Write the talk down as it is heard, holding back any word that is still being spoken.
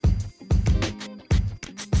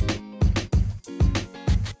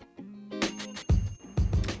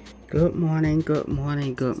Good morning, good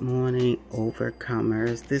morning, good morning,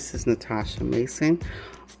 overcomers. This is Natasha Mason,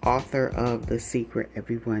 author of The Secret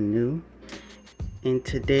Everyone Knew. And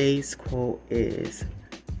today's quote is,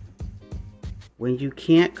 when you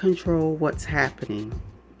can't control what's happening,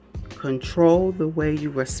 control the way you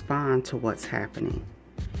respond to what's happening.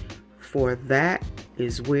 For that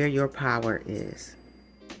is where your power is.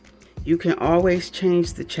 You can always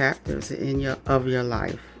change the chapters of your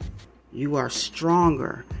life. You are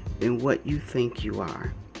stronger than what you think you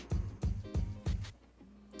are.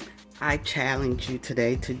 I challenge you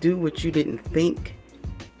today to do what you didn't think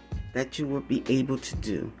that you would be able to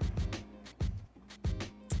do.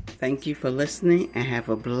 Thank you for listening and have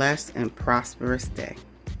a blessed and prosperous day.